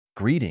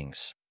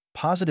Greetings,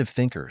 positive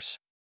thinkers.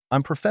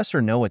 I'm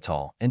Professor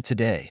Know-It-All, and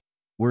today,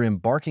 we're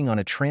embarking on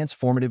a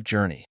transformative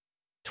journey,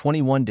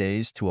 21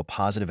 days to a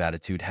positive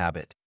attitude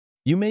habit.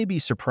 You may be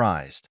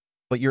surprised,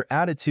 but your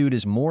attitude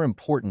is more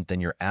important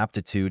than your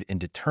aptitude in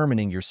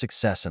determining your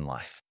success in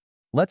life.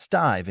 Let's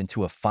dive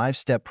into a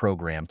 5-step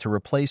program to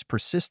replace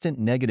persistent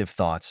negative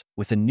thoughts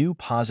with a new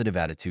positive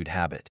attitude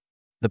habit.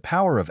 The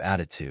power of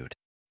attitude.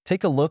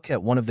 Take a look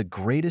at one of the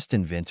greatest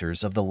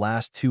inventors of the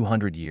last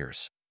 200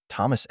 years,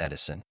 Thomas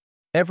Edison.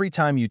 Every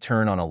time you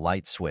turn on a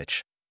light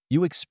switch,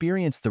 you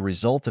experience the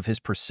result of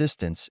his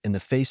persistence in the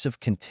face of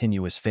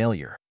continuous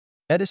failure.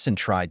 Edison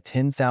tried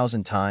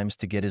 10,000 times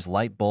to get his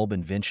light bulb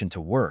invention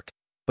to work,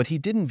 but he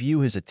didn't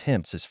view his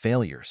attempts as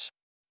failures.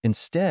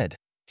 Instead,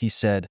 he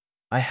said,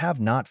 "I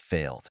have not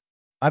failed.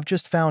 I've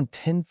just found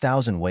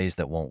 10,000 ways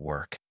that won't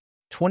work."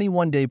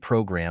 21-day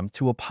program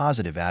to a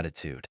positive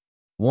attitude.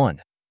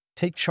 1.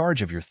 Take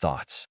charge of your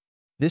thoughts.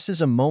 This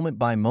is a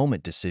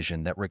moment-by-moment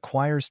decision that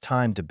requires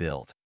time to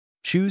build.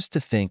 Choose to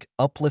think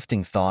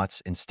uplifting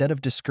thoughts instead of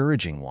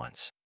discouraging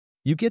ones.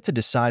 You get to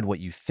decide what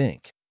you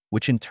think,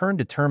 which in turn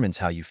determines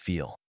how you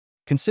feel.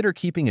 Consider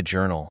keeping a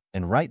journal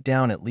and write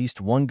down at least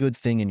one good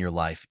thing in your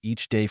life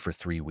each day for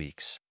 3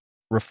 weeks.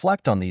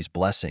 Reflect on these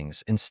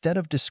blessings instead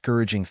of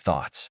discouraging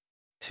thoughts.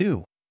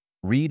 2.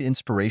 Read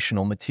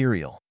inspirational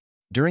material.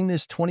 During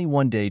this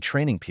 21-day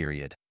training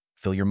period,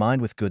 fill your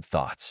mind with good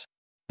thoughts.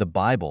 The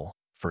Bible,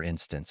 for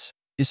instance,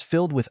 is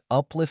filled with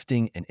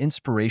uplifting and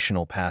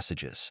inspirational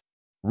passages.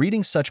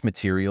 Reading such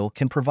material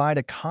can provide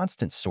a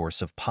constant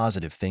source of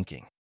positive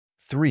thinking.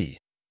 3.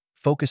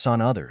 Focus on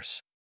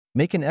others.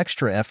 Make an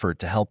extra effort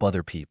to help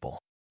other people.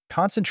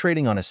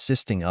 Concentrating on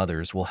assisting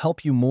others will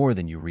help you more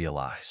than you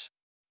realize.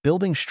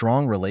 Building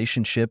strong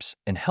relationships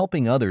and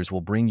helping others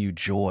will bring you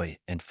joy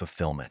and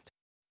fulfillment.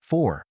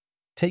 4.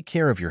 Take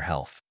care of your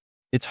health.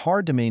 It's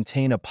hard to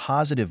maintain a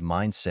positive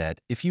mindset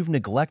if you've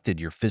neglected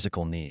your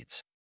physical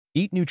needs.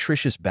 Eat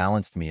nutritious,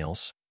 balanced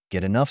meals,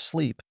 get enough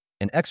sleep,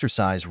 and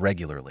exercise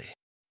regularly.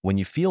 When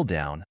you feel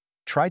down,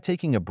 try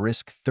taking a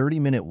brisk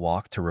 30-minute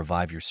walk to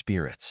revive your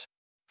spirits.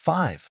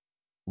 5.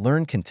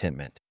 Learn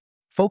contentment.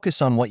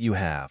 Focus on what you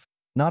have,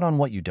 not on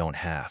what you don't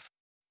have.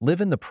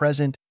 Live in the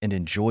present and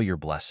enjoy your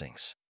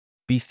blessings.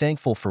 Be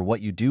thankful for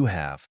what you do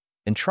have,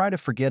 and try to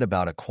forget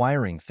about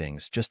acquiring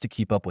things just to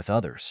keep up with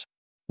others.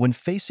 When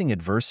facing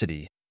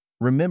adversity,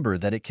 remember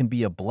that it can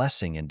be a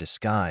blessing in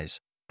disguise,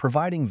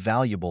 providing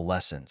valuable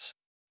lessons.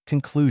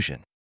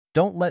 Conclusion.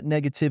 Don't let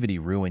negativity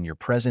ruin your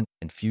present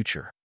and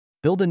future.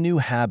 Build a new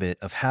habit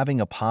of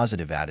having a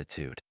positive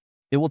attitude.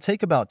 It will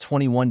take about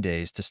 21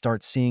 days to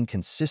start seeing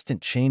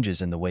consistent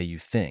changes in the way you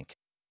think,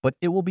 but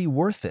it will be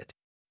worth it.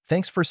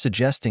 Thanks for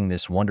suggesting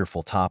this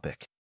wonderful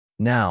topic.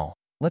 Now,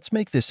 let's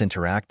make this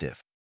interactive.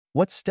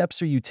 What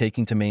steps are you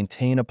taking to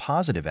maintain a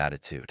positive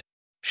attitude?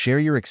 Share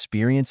your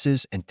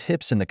experiences and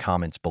tips in the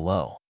comments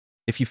below.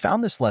 If you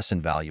found this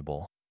lesson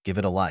valuable, give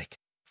it a like,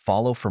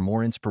 follow for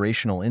more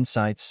inspirational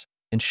insights,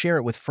 and share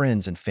it with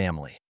friends and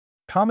family.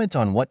 Comment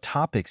on what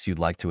topics you'd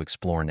like to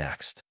explore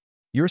next.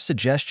 Your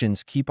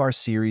suggestions keep our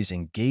series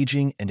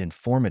engaging and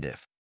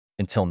informative.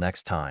 Until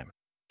next time,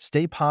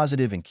 stay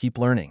positive and keep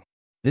learning.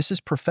 This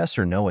is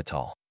Professor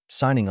Know-It-All,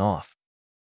 signing off.